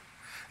 year.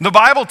 The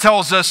Bible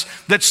tells us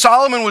that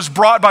Solomon was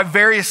brought by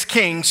various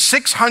kings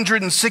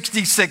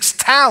 666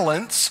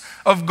 talents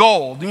of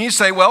gold. And you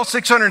say, well,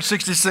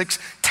 666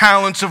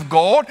 talents of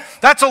gold,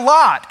 that's a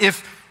lot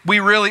if we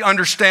really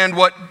understand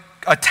what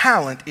a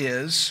talent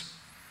is.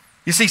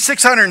 You see,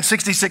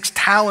 666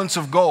 talents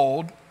of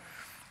gold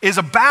is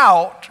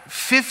about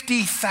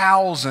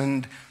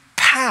 50,000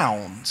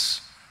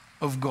 pounds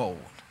of gold.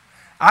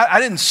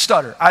 I didn't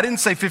stutter. I didn't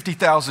say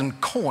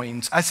 50,000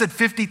 coins. I said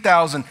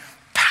 50,000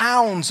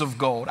 pounds of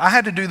gold. I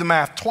had to do the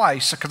math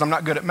twice because I'm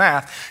not good at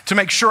math to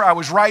make sure I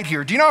was right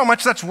here. Do you know how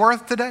much that's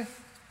worth today?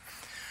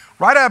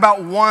 Right at about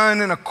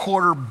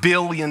 $1.25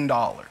 billion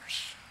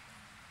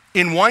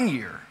in 1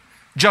 year,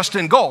 just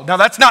in gold. Now,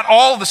 that's not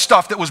all the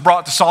stuff that was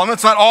brought to Solomon.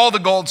 That's not all the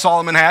gold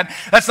Solomon had.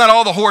 That's not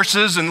all the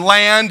horses and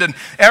land and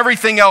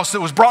everything else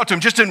that was brought to him.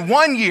 Just in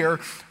 1 year,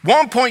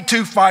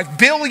 $1.25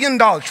 billion.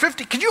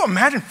 Could you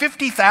imagine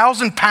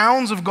 50,000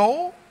 pounds of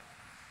gold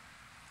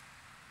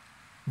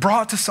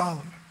brought to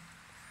Solomon?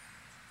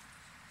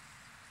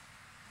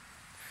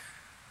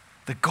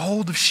 The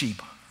gold of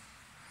Sheba.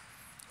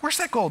 Where's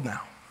that gold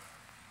now?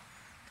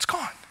 It's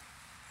gone.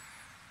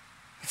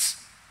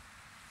 It's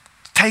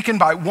taken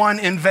by one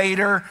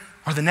invader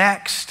or the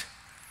next,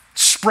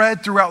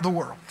 spread throughout the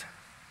world.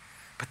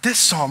 But this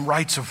psalm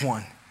writes of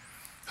one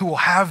who will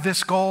have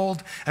this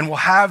gold and will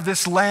have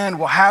this land,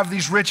 will have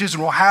these riches,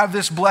 and will have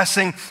this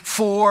blessing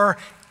forever.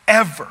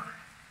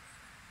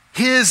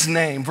 His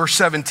name, verse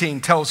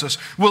 17 tells us,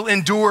 will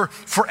endure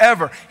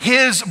forever.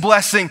 His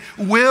blessing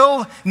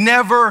will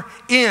never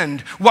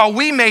end. While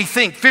we may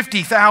think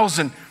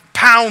 50,000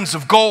 pounds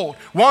of gold,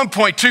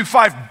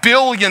 $1.25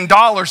 billion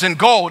in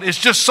gold is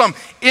just some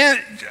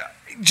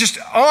just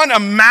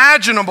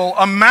unimaginable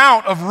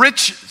amount of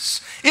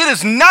riches. It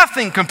is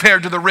nothing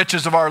compared to the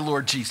riches of our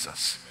Lord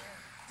Jesus.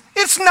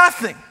 It's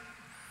nothing.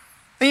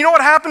 And you know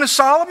what happened to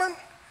Solomon?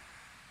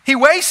 He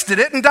wasted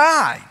it and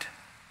died.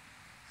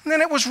 And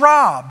then it was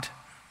robbed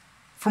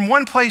from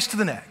one place to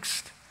the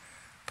next.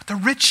 But the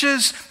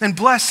riches and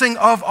blessing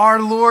of our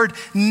Lord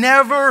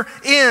never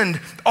end.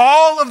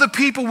 All of the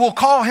people will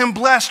call him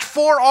blessed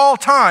for all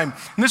time.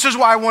 And this is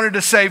why I wanted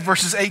to say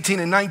verses 18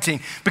 and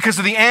 19, because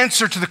of the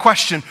answer to the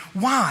question,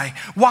 why?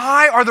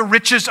 Why are the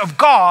riches of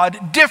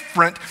God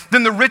different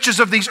than the riches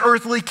of these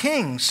earthly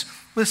kings?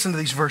 Listen to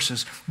these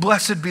verses.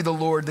 Blessed be the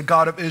Lord, the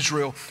God of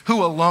Israel,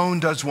 who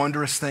alone does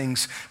wondrous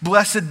things.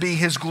 Blessed be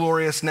his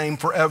glorious name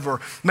forever.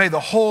 May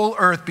the whole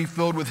earth be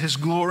filled with his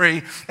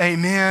glory.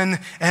 Amen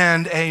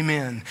and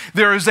amen.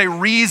 There is a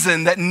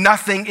reason that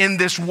nothing in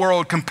this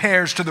world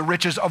compares to the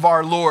riches of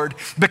our Lord,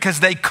 because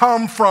they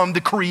come from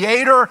the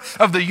creator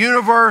of the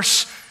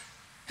universe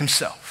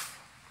himself.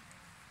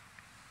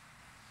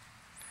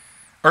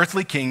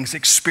 Earthly kings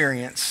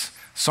experience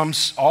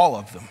all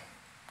of them,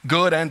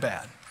 good and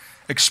bad,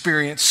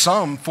 experience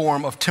some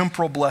form of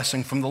temporal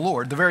blessing from the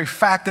Lord. The very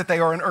fact that they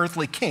are an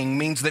earthly king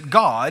means that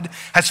God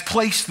has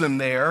placed them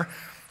there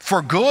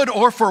for good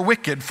or for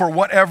wicked, for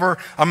whatever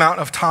amount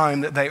of time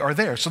that they are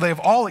there. So they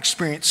have all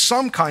experienced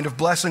some kind of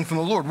blessing from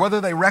the Lord,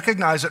 whether they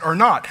recognize it or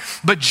not.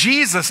 But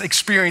Jesus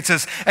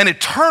experiences an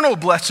eternal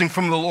blessing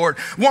from the Lord,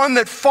 one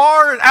that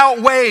far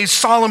outweighs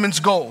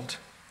Solomon's gold,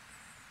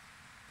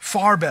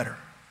 far better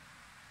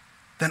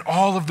than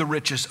all of the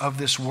riches of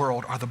this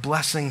world are the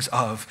blessings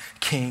of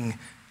King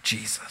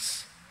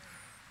Jesus.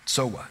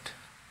 So what?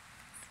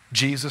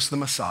 Jesus the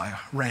Messiah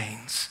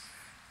reigns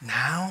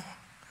now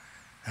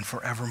and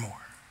forevermore.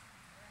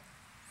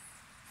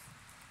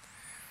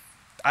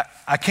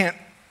 I can't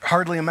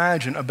hardly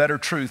imagine a better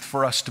truth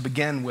for us to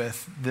begin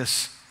with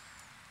this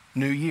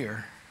new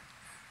year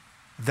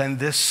than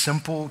this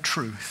simple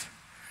truth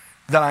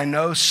that I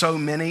know so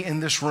many in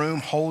this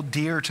room hold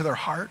dear to their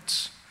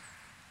hearts,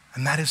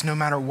 and that is no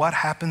matter what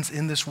happens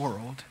in this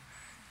world,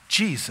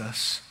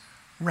 Jesus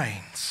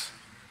reigns.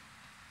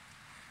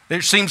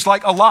 It seems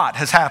like a lot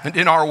has happened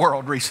in our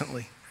world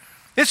recently.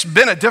 It's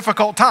been a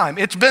difficult time.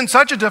 It's been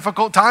such a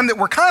difficult time that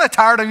we're kind of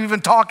tired of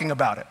even talking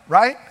about it,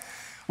 right?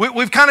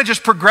 We've kind of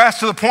just progressed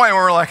to the point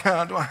where we're like,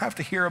 do I have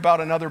to hear about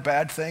another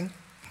bad thing?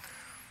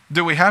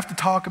 Do we have to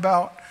talk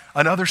about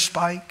another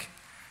spike?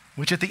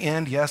 Which at the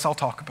end, yes, I'll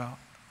talk about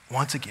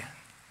once again.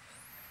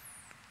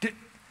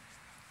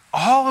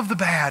 All of the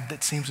bad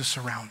that seems to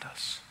surround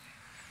us.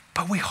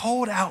 But we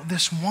hold out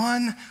this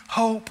one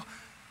hope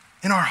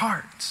in our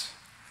hearts,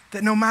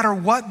 that no matter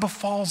what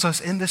befalls us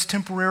in this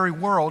temporary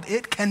world,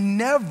 it can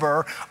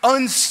never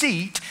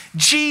unseat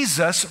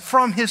Jesus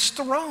from his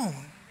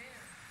throne.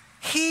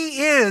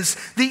 He is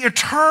the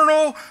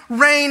eternal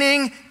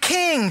reigning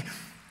King,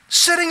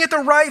 sitting at the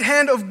right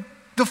hand of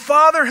the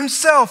Father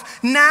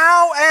himself,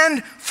 now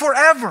and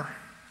forever.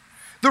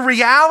 The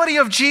reality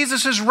of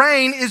Jesus'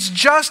 reign is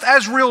just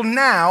as real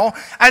now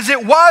as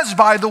it was,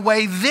 by the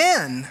way,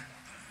 then,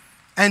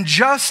 and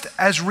just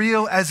as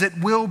real as it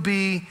will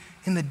be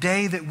in the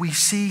day that we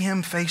see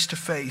him face to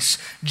face.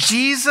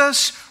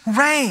 Jesus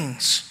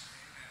reigns.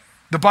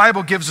 The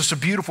Bible gives us a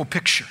beautiful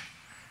picture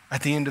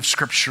at the end of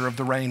Scripture of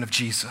the reign of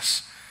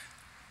Jesus.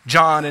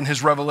 John, in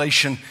his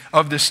revelation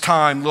of this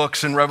time,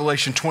 looks in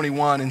Revelation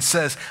 21 and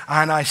says,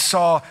 "And I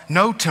saw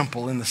no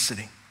temple in the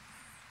city,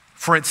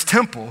 for its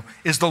temple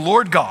is the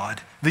Lord God,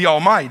 the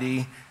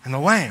Almighty, and the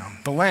Lamb."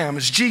 The Lamb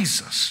is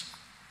Jesus.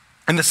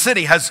 And the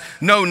city has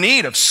no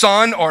need of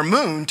sun or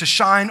moon to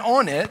shine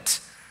on it,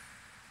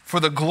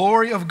 for the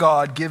glory of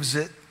God gives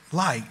it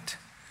light,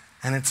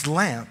 and its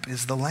lamp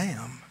is the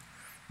Lamb.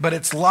 By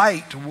its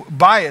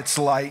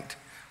light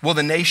will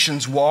the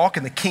nations walk,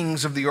 and the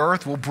kings of the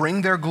earth will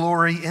bring their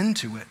glory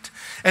into it.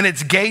 And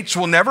its gates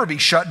will never be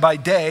shut by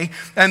day,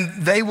 and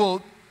there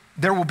will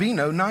be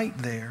no night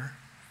there.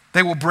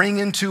 They will bring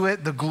into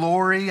it the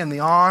glory and the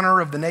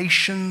honor of the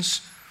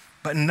nations,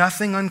 but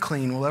nothing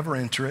unclean will ever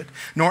enter it,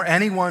 nor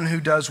anyone who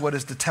does what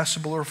is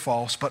detestable or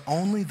false, but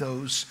only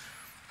those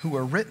who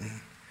are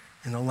written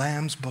in the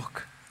Lamb's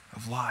book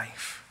of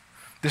life.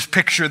 This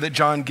picture that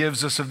John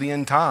gives us of the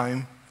end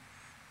time,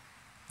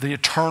 the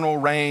eternal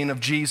reign of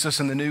Jesus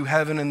in the new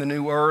heaven and the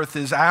new earth,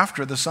 is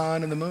after the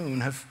sun and the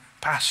moon have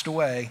passed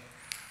away.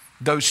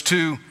 Those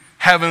two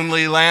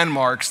heavenly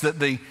landmarks that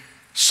the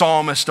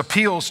psalmist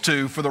appeals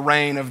to for the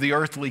reign of the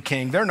earthly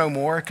king, they're no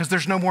more because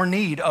there's no more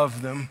need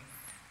of them.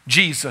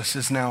 Jesus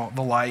is now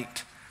the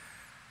light.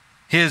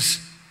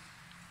 His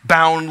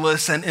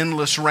boundless and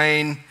endless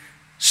reign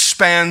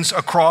spans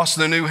across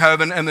the new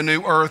heaven and the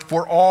new earth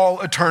for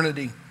all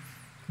eternity,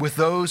 with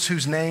those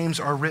whose names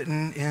are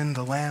written in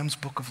the Lamb's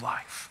book of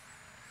life.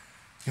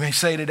 You may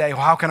say today,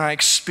 well, how can I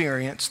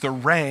experience the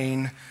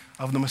reign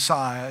of the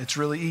Messiah? It's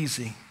really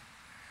easy.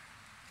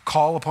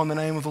 Call upon the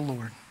name of the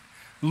Lord.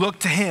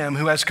 Look to him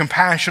who has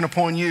compassion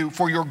upon you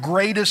for your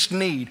greatest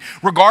need.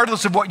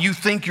 Regardless of what you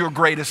think your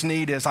greatest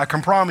need is, I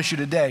can promise you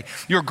today,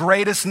 your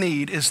greatest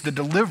need is the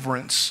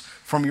deliverance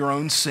from your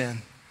own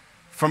sin,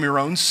 from your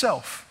own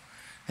self.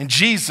 And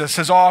Jesus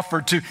has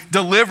offered to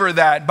deliver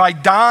that by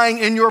dying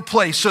in your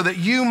place so that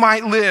you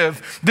might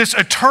live. This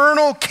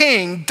eternal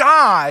King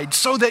died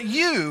so that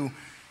you,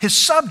 his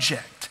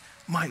subject,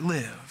 might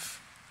live.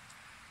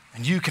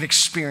 And you can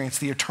experience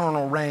the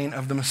eternal reign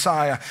of the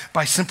Messiah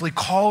by simply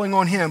calling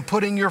on him,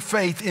 putting your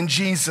faith in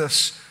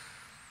Jesus,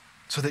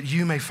 so that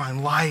you may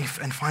find life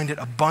and find it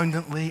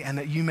abundantly, and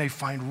that you may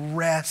find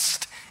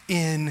rest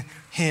in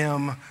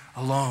him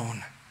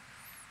alone.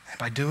 And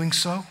by doing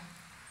so,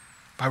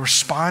 by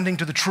responding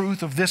to the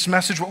truth of this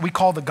message, what we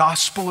call the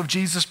gospel of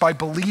Jesus, by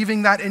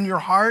believing that in your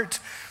heart,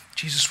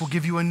 Jesus will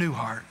give you a new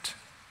heart.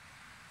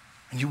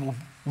 And you will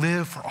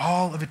live for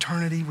all of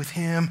eternity with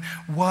him.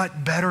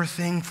 What better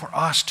thing for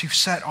us to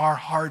set our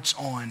hearts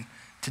on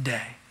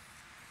today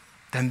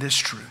than this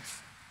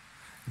truth?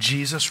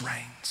 Jesus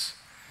reigns,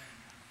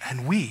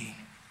 and we,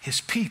 his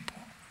people,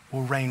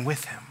 will reign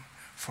with him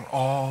for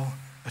all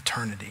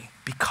eternity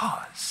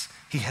because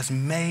he has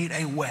made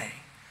a way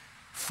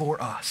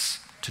for us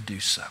to do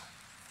so.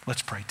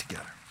 Let's pray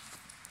together.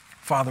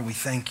 Father, we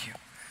thank you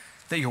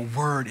that your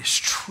word is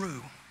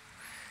true,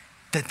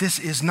 that this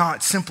is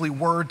not simply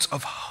words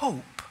of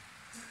hope,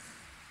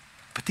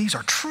 but these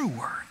are true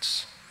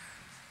words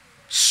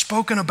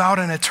spoken about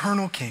an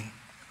eternal King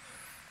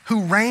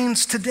who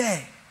reigns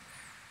today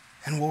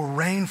and will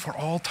reign for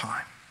all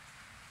time,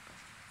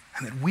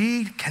 and that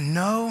we can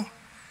know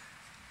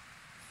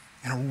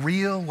in a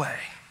real way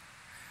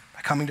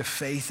by coming to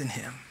faith in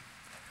him.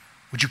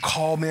 Would you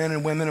call men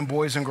and women and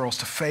boys and girls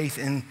to faith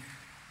in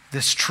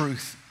this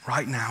truth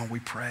right now, we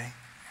pray?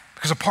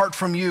 Because apart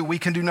from you, we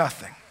can do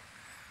nothing.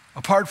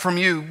 Apart from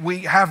you,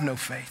 we have no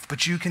faith,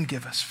 but you can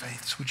give us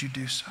faith. So would you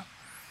do so?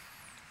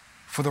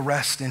 For the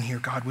rest in here,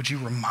 God, would you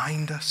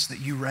remind us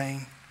that you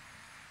reign?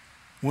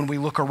 When we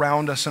look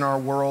around us in our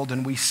world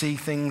and we see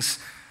things,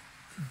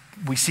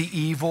 we see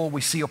evil,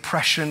 we see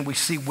oppression, we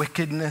see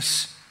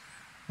wickedness,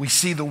 we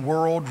see the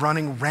world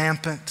running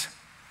rampant,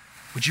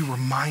 would you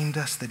remind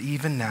us that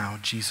even now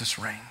Jesus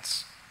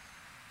reigns?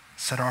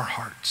 Set our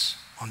hearts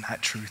on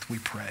that truth, we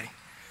pray,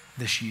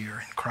 this year.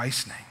 In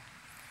Christ's name,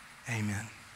 amen.